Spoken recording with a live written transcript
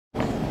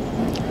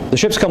The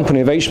ship's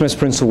company of HMS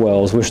Prince of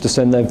Wales wish to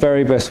send their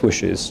very best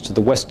wishes to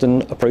the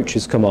Western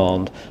Approaches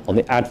Command on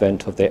the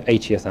advent of their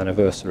 80th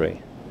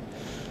anniversary.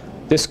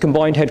 This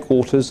combined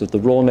headquarters of the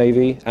Royal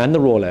Navy and the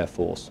Royal Air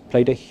Force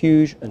played a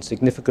huge and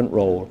significant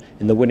role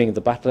in the winning of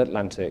the Battle of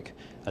Atlantic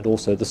and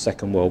also the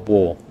Second World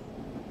War.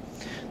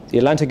 The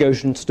Atlantic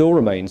Ocean still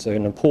remains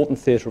an important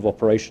theatre of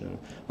operation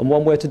and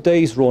one where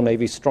today's Royal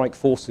Navy strike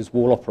forces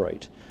will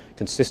operate,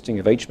 consisting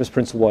of HMS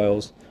Prince of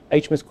Wales,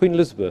 HMS Queen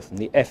Elizabeth and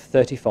the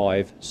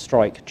F-35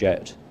 strike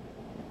jet.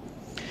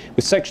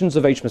 With sections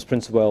of HMS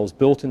Prince of Wales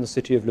built in the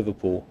city of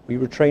Liverpool, we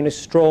retain a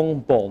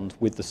strong bond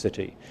with the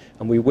city,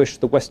 and we wish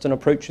the Western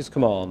Approaches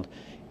Command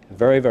a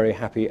very, very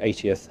happy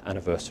 80th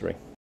anniversary.